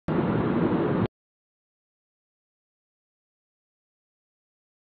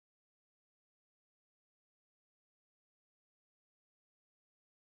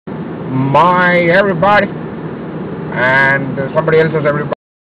my everybody, and somebody else has everybody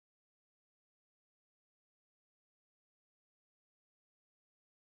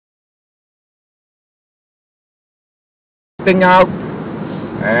thing out,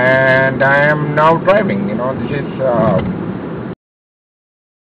 and I am now driving. This is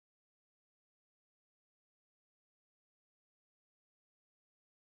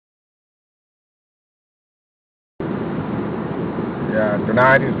yeah.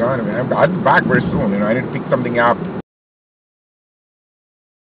 Tonight is gone. I'll be back very soon. I need to pick something up.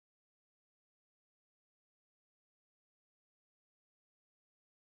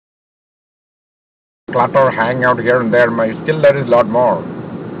 Clutter, hang out here and there. Still there is a lot more.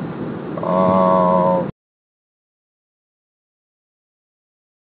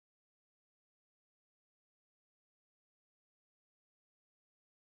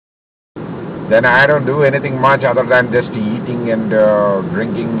 Then I don't do anything much other than just eating and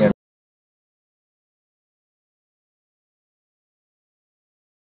drinking and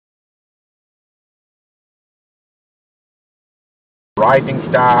writing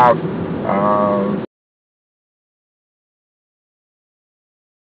stuff.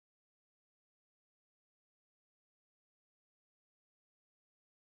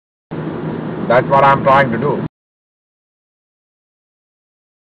 That's what I'm trying to do.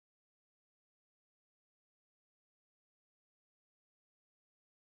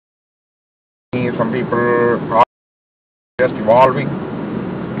 Some people are just evolving.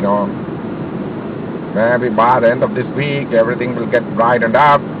 You know, maybe by the end of this week, everything will get brightened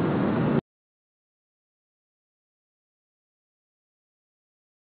up.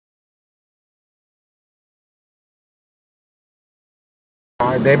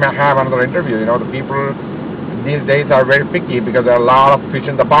 They may have another interview. The people these days are very picky because there are a lot of fish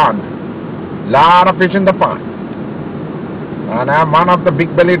in the pond. Lot of fish in the pond. And I'm one of the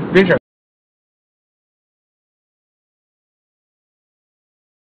big-bellied fish.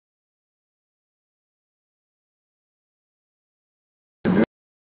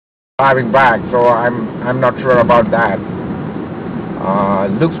 Driving back, so I'm not sure about that.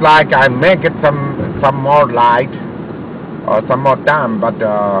 Looks like I may get some more light or some more time, but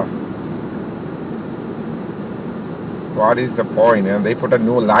what is the point? They put a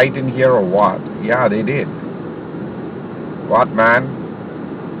new light in here or what? Yeah, they did. What, man?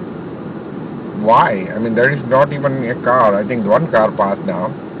 Why? I mean, there is not even a car. I think one car passed now.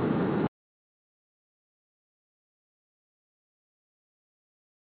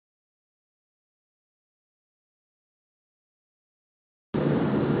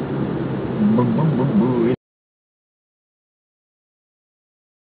 Boom, boom, boom, boom.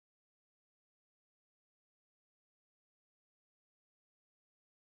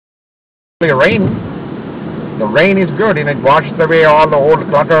 The rain is good, and it washes away all the old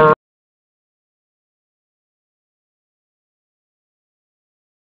clutter.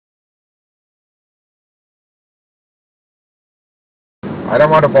 I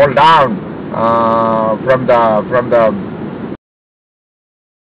don't want to fall down from the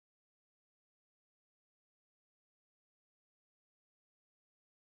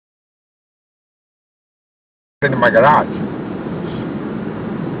in my garage.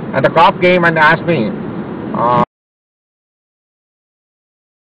 And the cop came and asked me.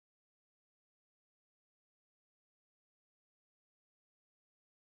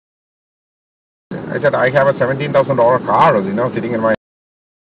 I said I have a $17,000 car, sitting in my.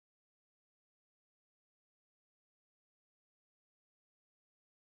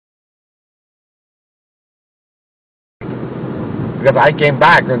 Because I came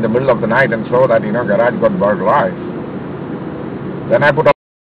back in the middle of the night and saw that garage got burglarized. Then I put up.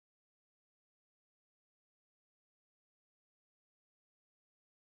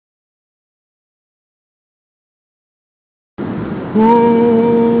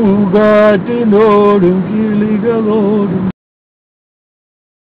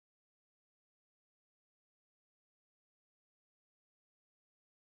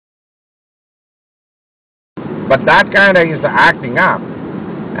 But that kind of is acting up.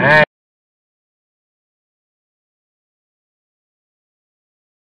 And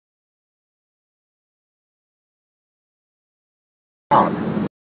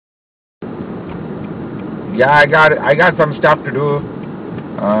yeah, I got some stuff to do.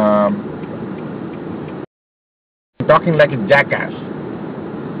 Talking like a jackass.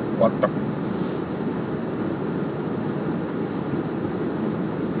 What the?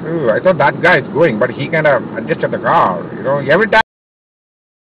 Ooh, I thought that guy is going, but he kind of adjusted the car. Every time.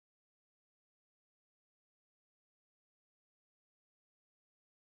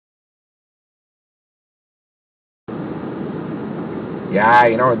 Yeah,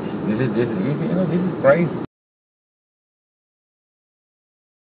 This is you know, this is crazy.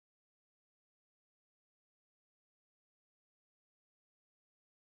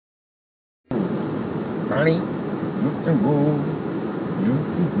 Honey, you can go, you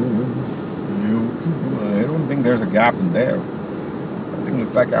can go, you can go. I don't think there's a gap in there. I think it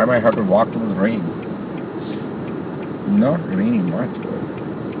looks like I might have to walk through the rain. Not raining much, but